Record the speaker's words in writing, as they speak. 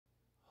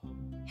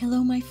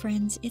Hello, my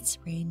friends, it's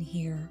Rain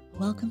here.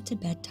 Welcome to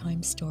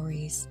Bedtime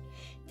Stories.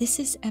 This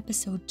is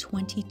episode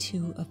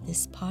 22 of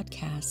this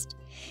podcast.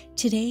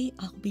 Today,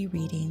 I'll be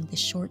reading the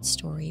short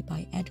story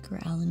by Edgar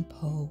Allen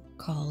Poe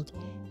called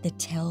The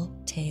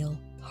Telltale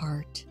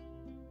Heart.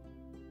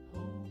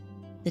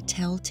 The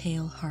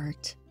Telltale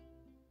Heart.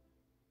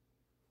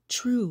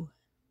 True,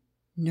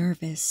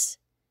 nervous,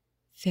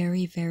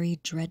 very, very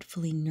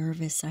dreadfully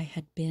nervous I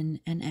had been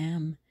and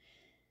am.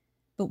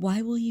 But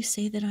why will you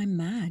say that I'm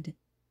mad?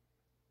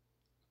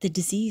 The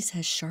disease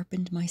has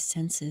sharpened my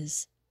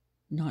senses,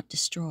 not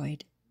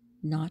destroyed,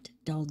 not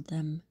dulled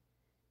them.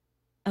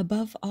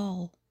 Above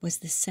all was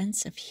the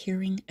sense of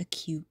hearing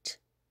acute.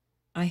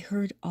 I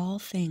heard all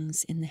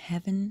things in the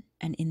heaven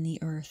and in the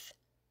earth.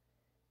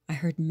 I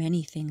heard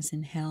many things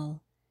in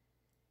hell.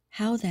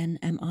 How then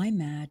am I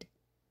mad?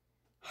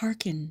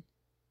 Hearken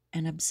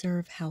and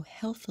observe how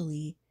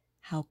healthily,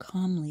 how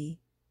calmly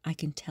I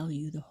can tell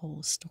you the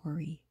whole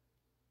story.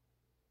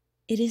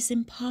 It is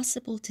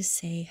impossible to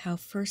say how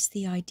first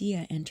the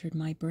idea entered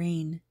my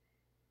brain,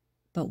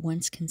 but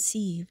once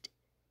conceived,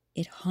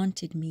 it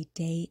haunted me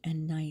day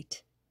and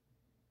night.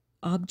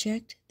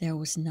 Object there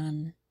was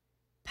none.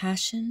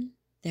 Passion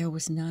there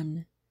was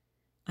none.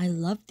 I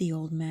loved the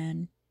old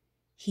man.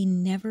 He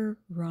never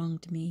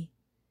wronged me.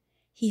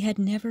 He had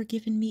never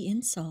given me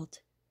insult.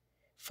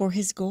 For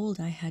his gold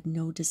I had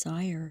no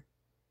desire.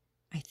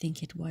 I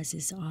think it was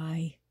his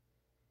eye.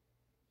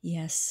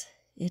 Yes,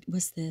 it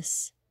was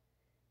this.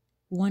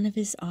 One of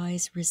his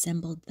eyes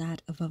resembled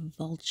that of a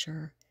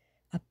vulture,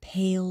 a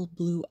pale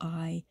blue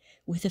eye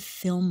with a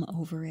film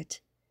over it.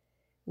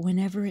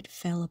 Whenever it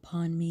fell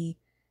upon me,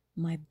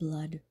 my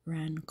blood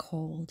ran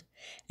cold,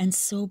 and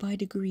so by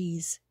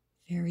degrees,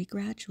 very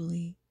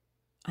gradually,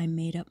 I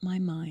made up my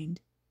mind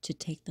to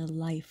take the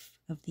life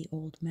of the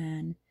old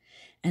man,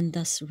 and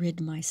thus rid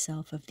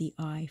myself of the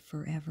eye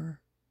forever.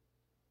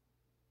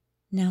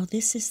 Now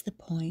this is the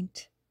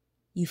point.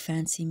 You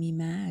fancy me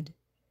mad.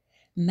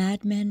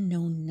 Madmen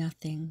know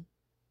nothing,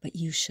 but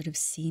you should have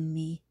seen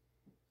me.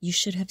 You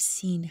should have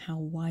seen how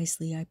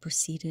wisely I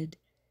proceeded,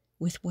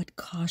 with what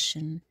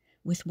caution,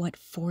 with what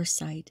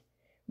foresight,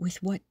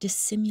 with what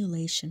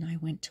dissimulation I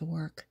went to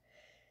work.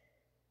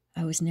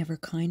 I was never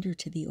kinder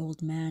to the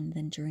old man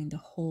than during the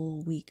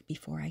whole week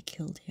before I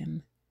killed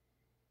him.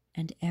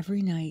 And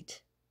every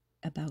night,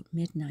 about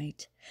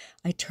midnight,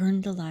 I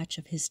turned the latch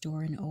of his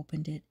door and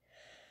opened it.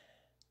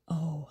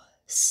 Oh,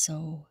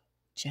 so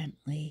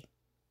gently.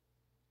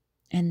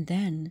 And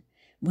then,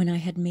 when I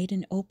had made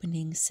an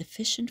opening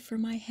sufficient for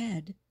my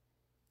head,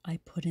 I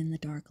put in the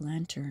dark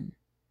lantern,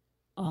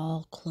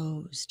 all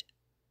closed,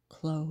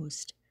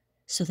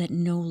 so that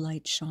no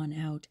light shone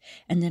out,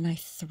 and then I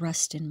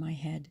thrust in my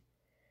head.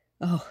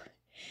 Oh,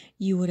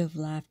 you would have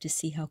laughed to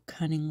see how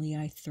cunningly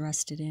I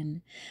thrust it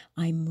in.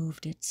 I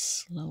moved it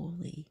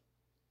slowly,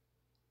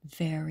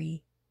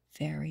 very,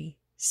 very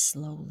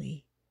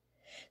slowly,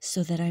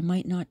 so that I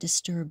might not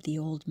disturb the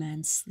old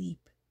man's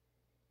sleep.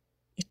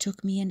 It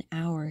took me an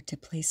hour to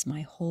place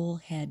my whole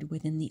head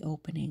within the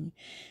opening,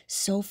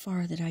 so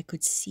far that I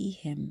could see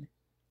him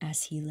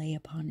as he lay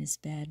upon his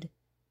bed.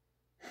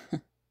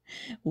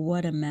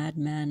 Would a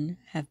madman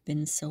have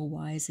been so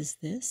wise as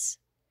this?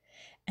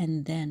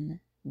 And then,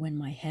 when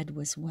my head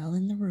was well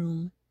in the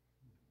room,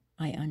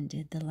 I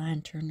undid the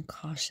lantern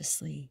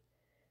cautiously,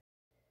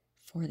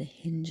 for the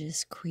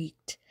hinges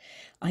creaked.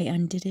 I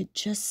undid it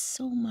just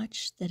so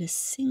much that a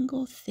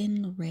single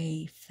thin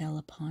ray fell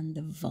upon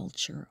the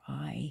vulture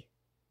eye.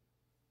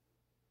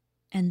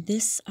 And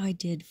this I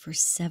did for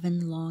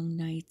 7 long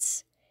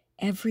nights,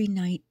 every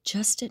night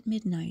just at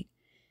midnight,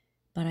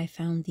 but I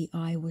found the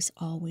eye was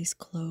always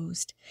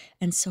closed,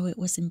 and so it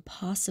was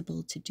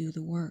impossible to do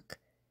the work,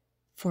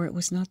 for it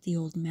was not the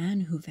old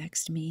man who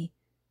vexed me,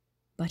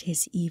 but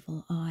his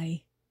evil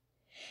eye.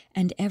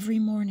 And every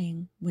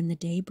morning, when the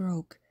day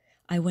broke,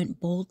 I went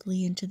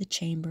boldly into the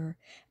chamber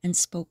and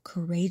spoke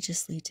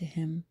courageously to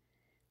him,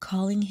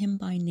 calling him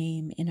by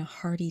name in a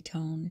hearty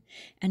tone,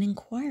 and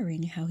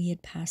inquiring how he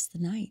had passed the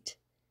night.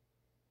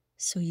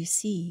 So you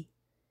see,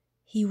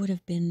 he would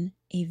have been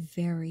a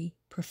very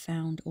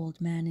profound old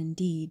man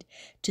indeed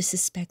to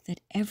suspect that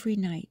every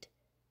night,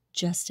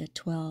 just at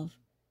 12,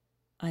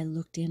 I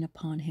looked in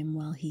upon him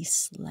while he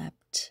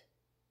slept.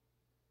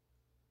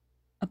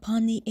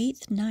 Upon the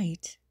 8th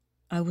night,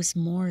 I was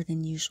more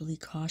than usually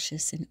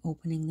cautious in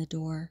opening the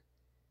door.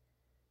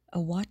 A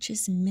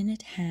watch's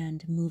minute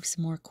hand moves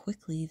more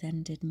quickly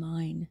than did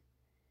mine.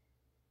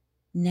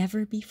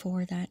 Never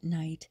before that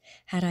night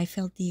had I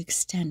felt the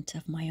extent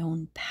of my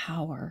own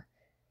power.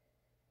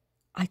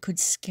 I could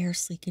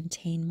scarcely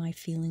contain my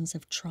feelings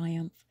of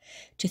triumph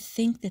to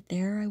think that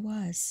there I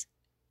was,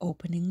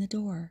 opening the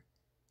door,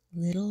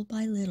 little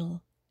by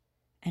little,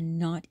 and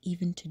not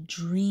even to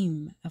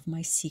dream of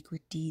my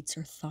secret deeds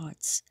or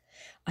thoughts.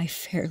 I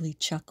fairly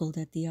chuckled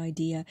at the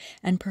idea,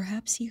 and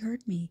perhaps he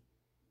heard me,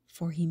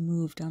 for he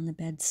moved on the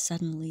bed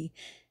suddenly,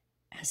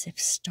 as if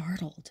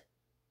startled.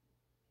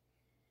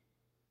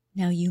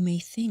 Now you may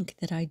think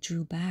that I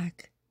drew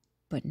back,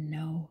 but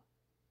no.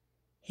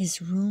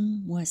 His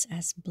room was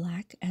as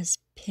black as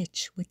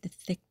pitch with the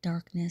thick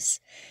darkness,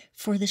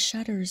 for the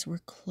shutters were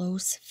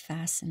close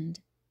fastened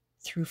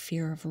through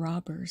fear of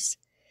robbers,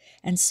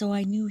 and so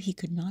I knew he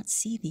could not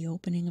see the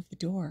opening of the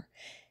door,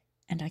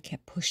 and I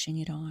kept pushing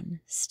it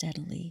on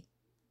steadily,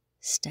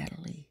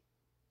 steadily.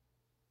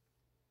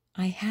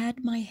 I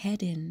had my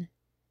head in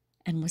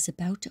and was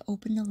about to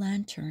open the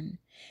lantern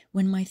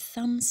when my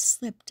thumb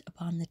slipped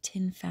upon the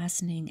tin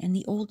fastening, and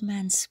the old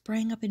man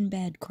sprang up in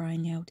bed,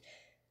 crying out,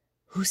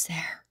 "Who's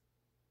there?"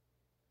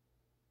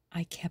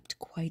 I kept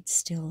quite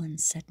still and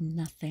said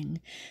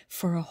nothing.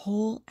 For a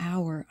whole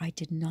hour I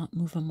did not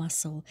move a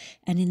muscle,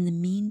 and in the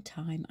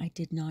meantime I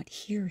did not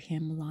hear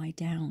him lie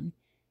down.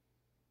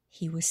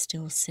 He was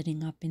still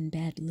sitting up in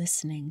bed,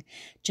 listening,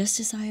 just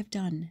as I have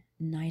done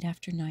night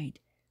after night,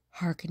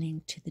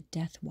 hearkening to the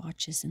death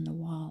watches in the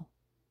wall.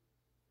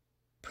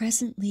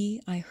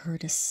 Presently I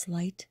heard a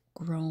slight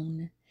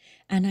groan,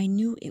 and I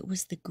knew it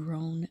was the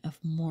groan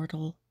of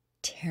mortal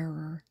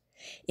terror.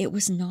 It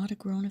was not a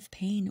groan of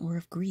pain or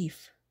of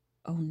grief.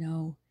 Oh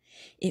no,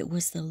 it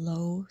was the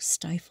low,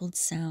 stifled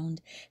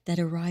sound that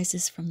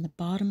arises from the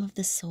bottom of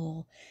the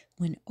soul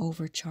when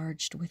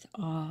overcharged with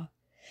awe.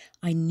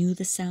 I knew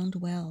the sound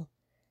well.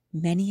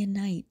 Many a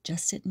night,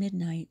 just at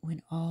midnight,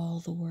 when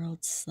all the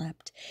world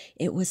slept,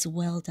 it was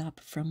welled up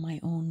from my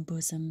own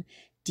bosom,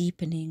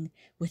 deepening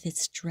with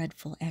its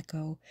dreadful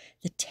echo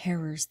the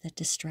terrors that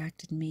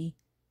distracted me.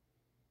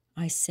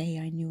 I say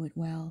I knew it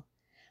well.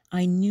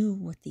 I knew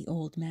what the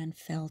old man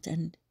felt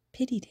and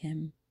pitied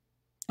him.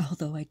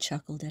 Although I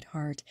chuckled at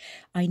heart,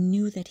 I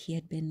knew that he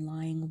had been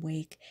lying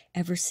awake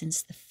ever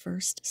since the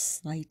first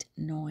slight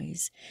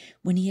noise,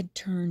 when he had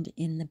turned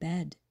in the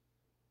bed.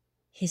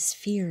 His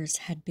fears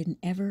had been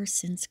ever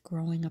since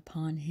growing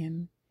upon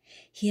him.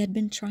 He had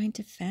been trying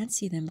to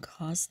fancy them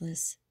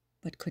causeless,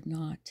 but could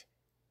not.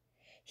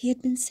 He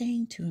had been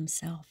saying to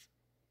himself,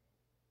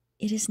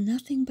 "It is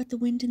nothing but the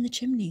wind in the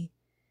chimney.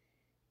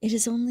 It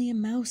is only a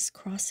mouse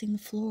crossing the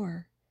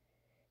floor.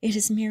 It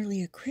is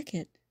merely a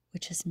cricket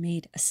which has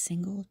made a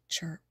single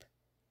chirp."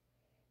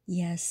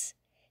 Yes,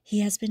 he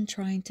has been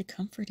trying to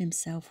comfort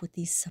himself with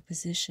these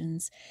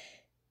suppositions,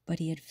 but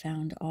he had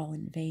found all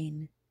in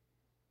vain.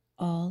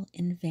 All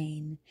in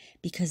vain,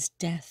 because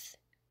death,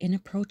 in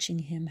approaching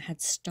him,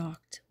 had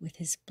stalked with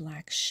his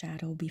black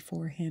shadow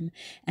before him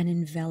and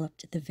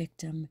enveloped the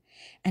victim,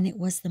 and it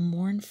was the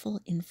mournful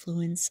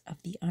influence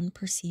of the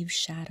unperceived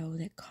shadow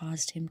that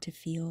caused him to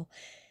feel,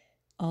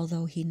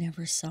 although he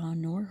never saw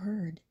nor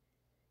heard,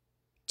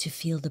 to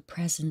feel the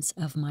presence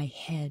of my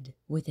head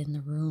within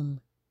the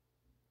room.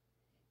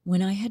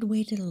 When I had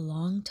waited a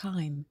long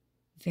time,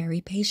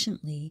 very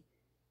patiently,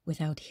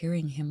 without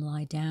hearing him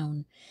lie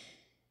down,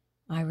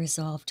 I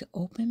resolved to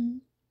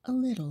open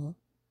a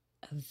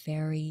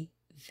very,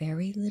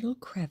 very little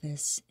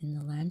crevice in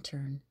the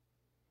lantern.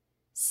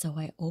 So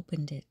I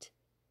opened it.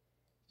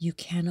 You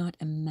cannot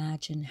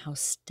imagine how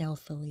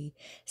stealthily,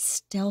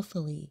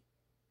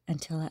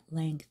 until at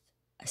length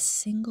a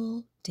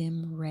single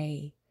dim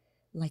ray,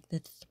 like the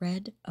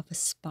thread of a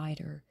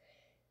spider,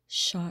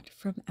 shot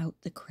from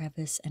out the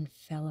crevice and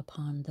fell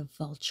upon the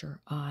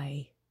vulture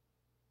eye.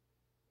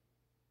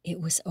 It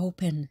was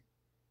open,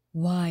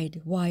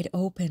 wide, wide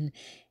open,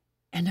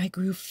 and I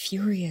grew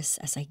furious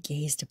as I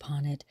gazed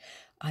upon it.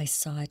 I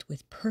saw it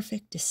with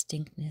perfect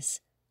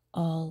distinctness,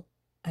 all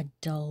a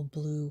dull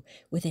blue,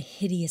 with a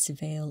hideous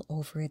veil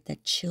over it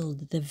that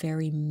chilled the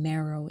very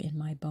marrow in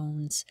my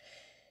bones.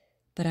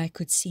 But I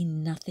could see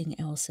nothing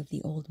else of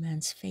the old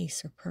man's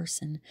face or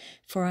person,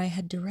 for I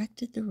had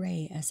directed the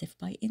ray as if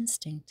by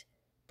instinct,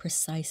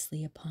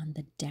 precisely upon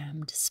the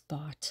damned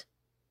spot.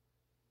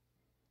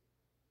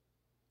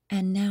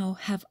 And now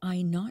have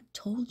I not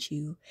told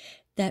you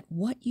that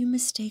what you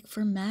mistake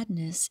for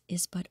madness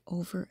is but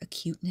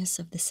over-acuteness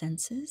of the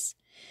senses?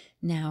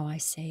 Now, I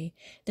say,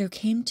 there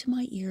came to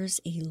my ears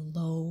a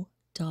low,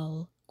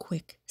 dull,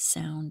 quick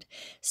sound,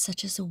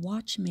 such as a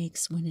watch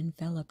makes when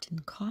enveloped in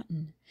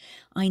cotton.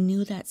 I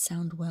knew that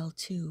sound well,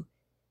 too.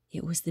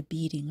 It was the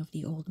beating of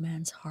the old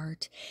man's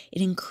heart.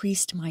 It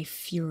increased my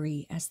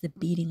fury as the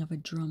beating of a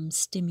drum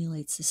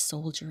stimulates the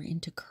soldier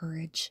into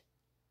courage.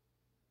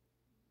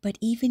 But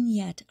even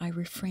yet I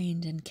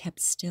refrained and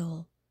kept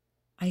still.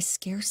 I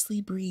scarcely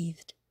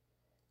breathed.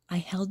 I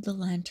held the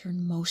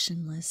lantern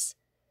motionless.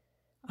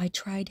 I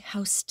tried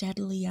how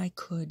steadily I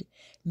could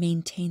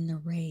maintain the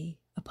ray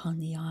upon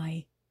the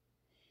eye.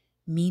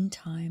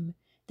 Meantime,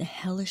 the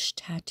hellish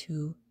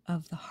tattoo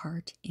of the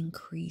heart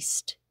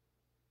increased.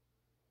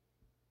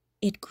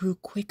 It grew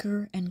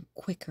quicker and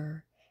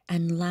quicker,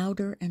 and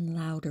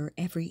louder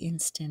every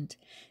instant.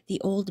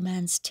 The old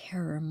man's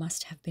terror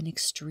must have been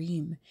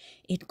extreme.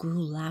 It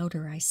grew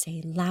louder, I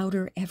say,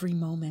 louder every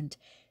moment.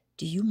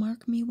 Do you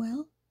mark me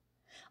well?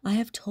 I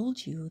have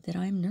told you that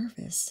I am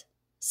nervous.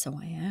 So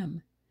I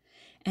am.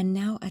 And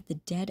now at the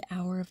dead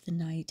hour of the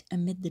night,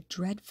 amid the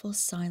dreadful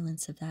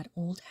silence of that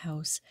old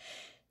house,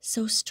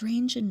 so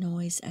strange a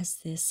noise as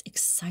this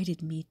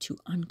excited me to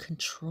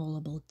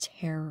uncontrollable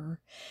terror.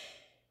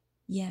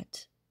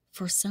 Yet,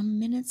 for some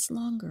minutes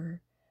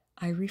longer,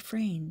 I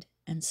refrained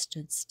and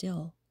stood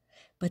still.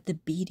 But the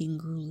beating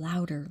grew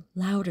louder,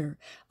 louder.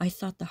 I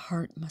thought the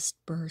heart must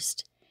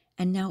burst.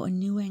 And now a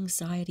new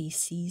anxiety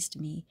seized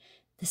me.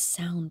 The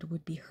sound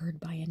would be heard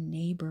by a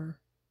neighbor.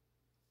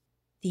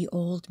 The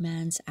old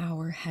man's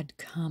hour had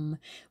come.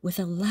 With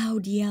a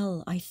loud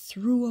yell, I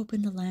threw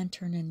open the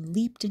lantern and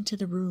leaped into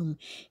the room.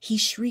 He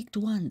shrieked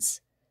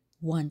once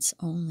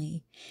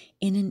only.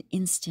 In an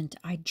instant,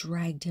 I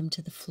dragged him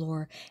to the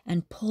floor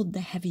and pulled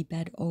the heavy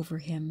bed over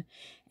him,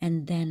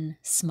 and then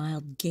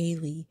smiled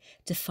gaily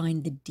to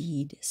find the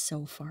deed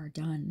so far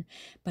done.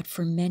 But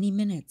for many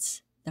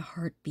minutes, the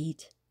heart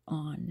beat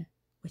on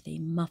with a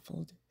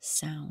muffled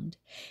sound.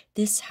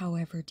 This,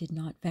 however, did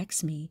not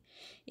vex me.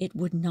 It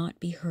would not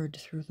be heard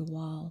through the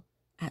wall.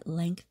 At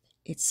length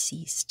it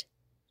ceased.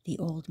 The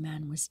old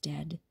man was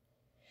dead.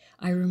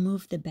 I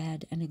removed the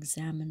bed and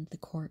examined the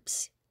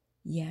corpse.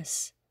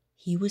 Yes,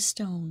 he was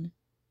stone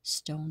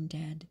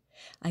dead.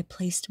 I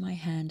placed my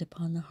hand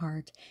upon the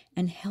heart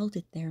and held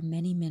it there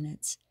many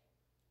minutes.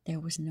 There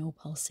was no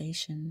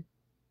pulsation.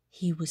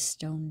 He was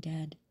stone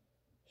dead.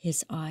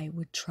 His eye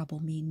would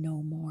trouble me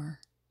no more.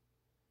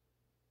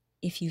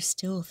 If you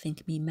still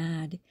think me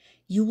mad,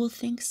 you will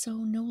think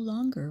so no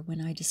longer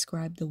when I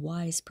describe the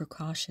wise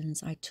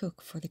precautions I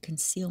took for the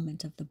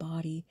concealment of the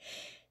body.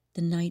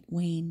 The night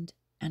waned,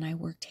 and I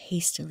worked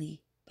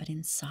hastily, but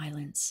in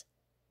silence.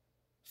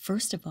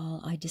 First of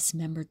all, I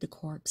dismembered the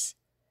corpse.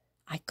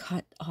 I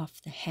cut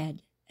off the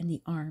head and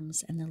the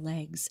arms and the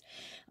legs.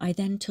 I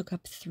then took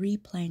up 3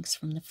 planks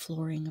from the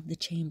flooring of the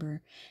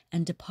chamber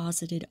and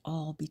deposited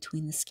all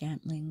between the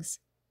scantlings.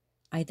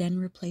 I then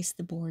replaced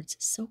the boards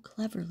so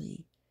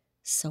cleverly,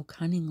 so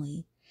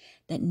cunningly,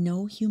 that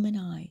no human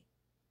eye,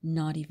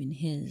 not even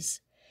his,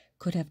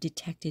 could have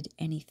detected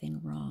anything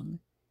wrong.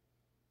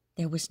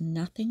 There was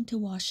nothing to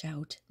wash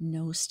out,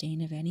 no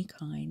stain of any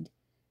kind,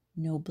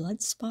 no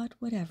blood spot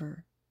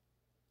whatever.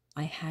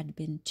 I had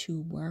been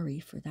too wary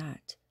for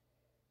that.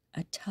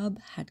 A tub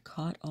had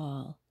caught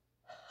all.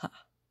 Ha!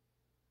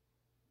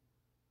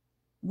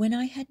 When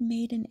I had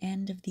made an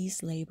end of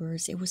these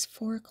labors, it was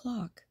 4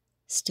 o'clock,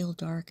 still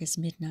dark as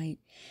midnight.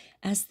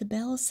 As the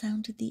bell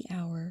sounded the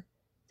hour,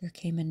 there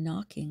came a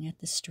knocking at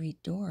the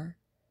street door.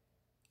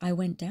 I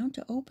went down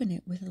to open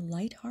it with a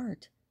light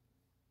heart,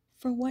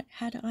 for what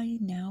had I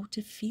now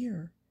to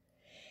fear?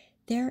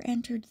 There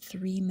entered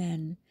 3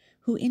 men,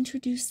 who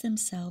introduced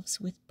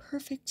themselves with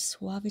perfect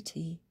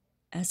suavity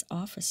as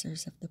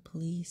officers of the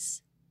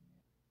police.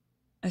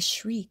 A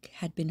shriek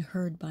had been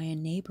heard by a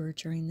neighbor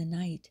during the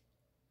night.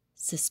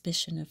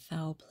 Suspicion of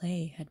foul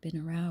play had been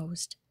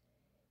aroused.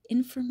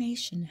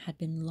 Information had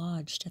been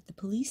lodged at the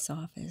police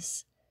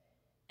office,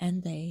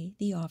 and they,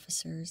 the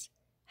officers,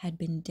 had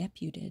been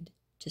deputed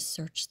to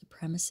search the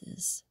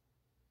premises.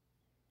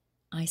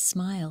 I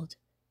smiled,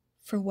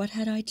 for what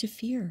had I to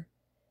fear?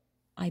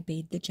 I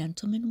bade the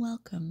gentleman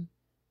welcome.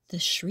 The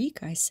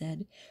shriek, I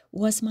said,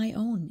 was my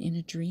own in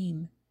a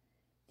dream.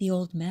 The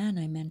old man,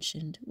 I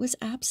mentioned, was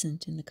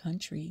absent in the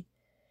country.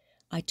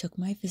 I took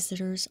my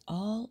visitors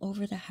all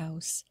over the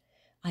house.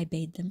 I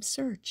bade them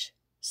search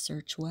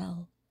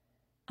well.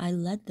 I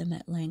led them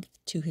at length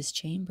to his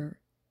chamber.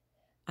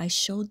 I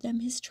showed them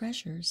his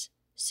treasures,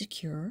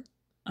 secure,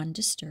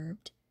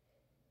 undisturbed.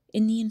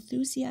 In the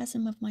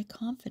enthusiasm of my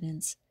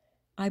confidence,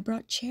 I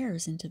brought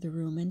chairs into the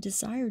room and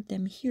desired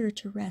them here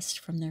to rest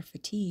from their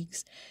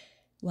fatigues,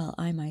 while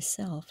I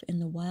myself, in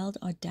the wild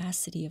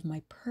audacity of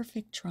my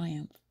perfect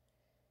triumph,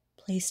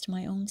 placed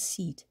my own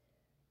seat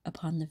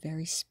upon the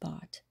very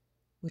spot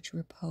which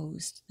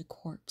reposed the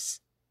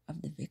corpse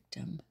of the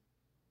victim.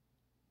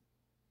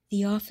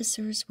 The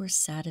officers were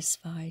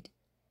satisfied.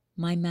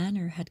 My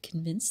manner had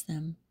convinced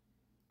them.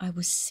 I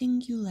was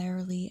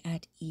singularly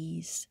at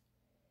ease.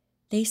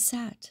 They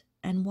sat,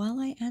 and while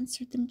I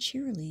answered them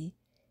cheerily,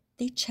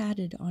 they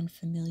chatted on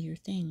familiar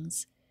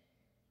things.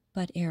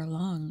 But ere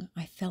long,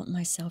 I felt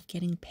myself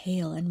getting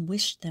pale and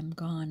wished them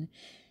gone.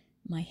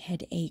 My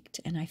head ached,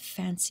 and I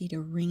fancied a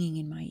ringing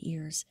in my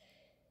ears.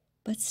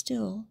 But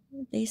still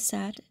they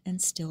sat and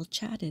still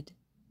chatted.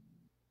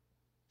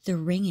 The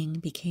ringing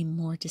became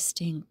more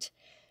distinct.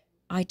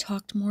 I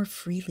talked more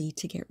freely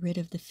to get rid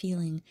of the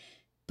feeling,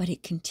 but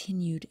it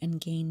continued and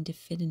gained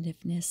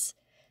definitiveness,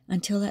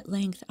 until at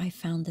length I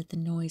found that the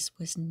noise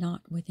was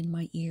not within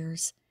my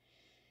ears.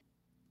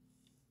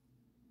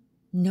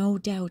 No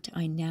doubt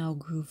I now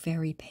grew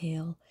very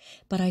pale,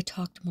 but I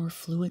talked more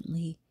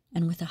fluently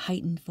and with a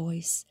heightened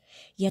voice.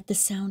 Yet the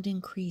sound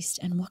increased,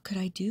 and what could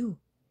I do?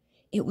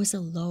 It was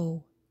a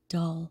low,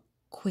 dull,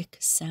 quick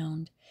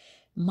sound,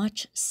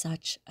 much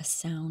such a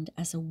sound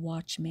as a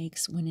watch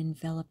makes when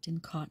enveloped in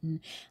cotton.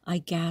 I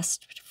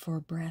gasped for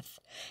breath,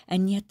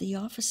 and yet the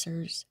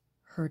officers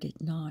heard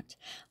it not.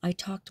 I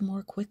talked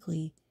more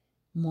quickly,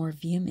 more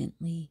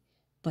vehemently,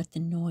 but the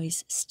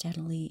noise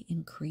steadily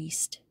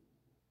increased.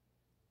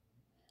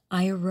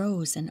 I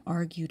arose and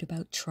argued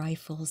about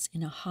trifles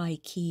in a high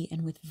key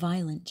and with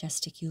violent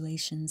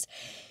gesticulations,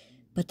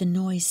 But the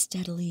noise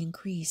steadily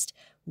increased.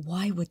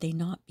 Why would they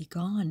not be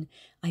gone?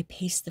 I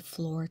paced the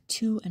floor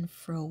to and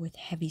fro with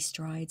heavy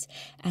strides,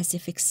 as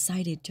if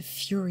excited to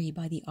fury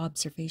by the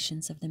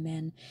observations of the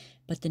men,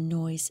 but the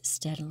noise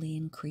steadily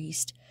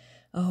increased.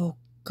 Oh,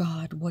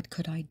 God, what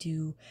could I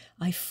do?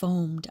 I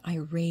foamed, I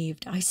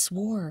raved, I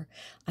swore.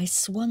 I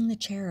swung the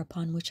chair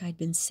upon which I'd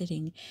been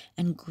sitting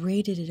and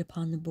grated it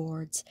upon the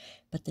boards,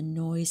 but the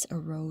noise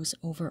arose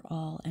over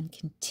all and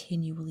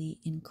continually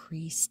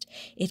increased.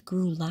 It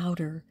grew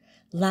louder,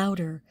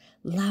 louder,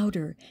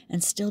 louder,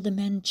 and still the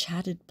men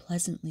chatted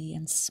pleasantly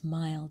and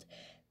smiled.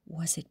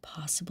 Was it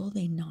possible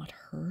they not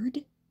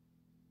heard?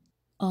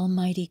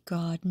 Almighty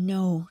God,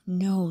 no,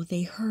 no,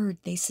 they heard,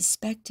 they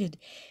suspected,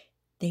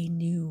 they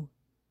knew.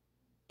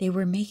 They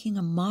were making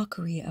a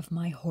mockery of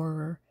my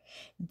horror.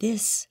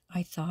 This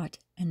I thought,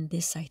 and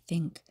this I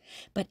think.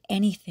 But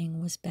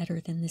anything was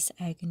better than this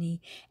agony.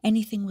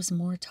 Anything was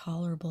more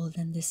tolerable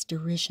than this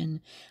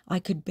derision. I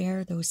could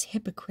bear those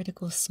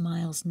hypocritical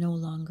smiles no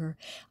longer.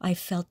 I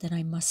felt that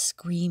I must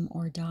scream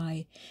or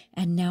die.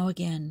 And now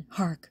again,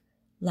 hark!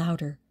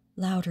 Louder,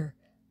 louder,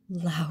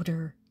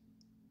 louder.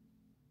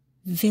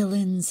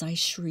 Villains, I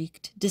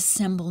shrieked,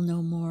 dissemble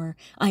no more.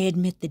 I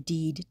admit the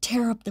deed.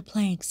 Tear up the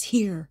planks.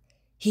 Here,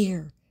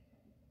 here.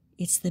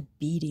 It's the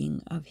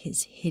beating of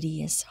his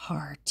hideous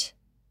heart.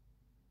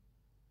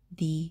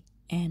 The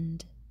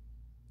end.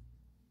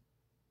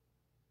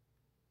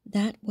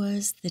 That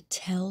was The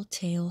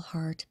Telltale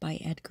Heart by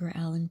Edgar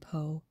Allan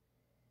Poe.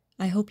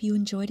 I hope you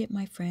enjoyed it,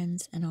 my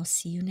friends, and I'll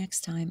see you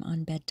next time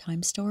on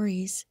Bedtime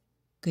Stories.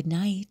 Good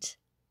night.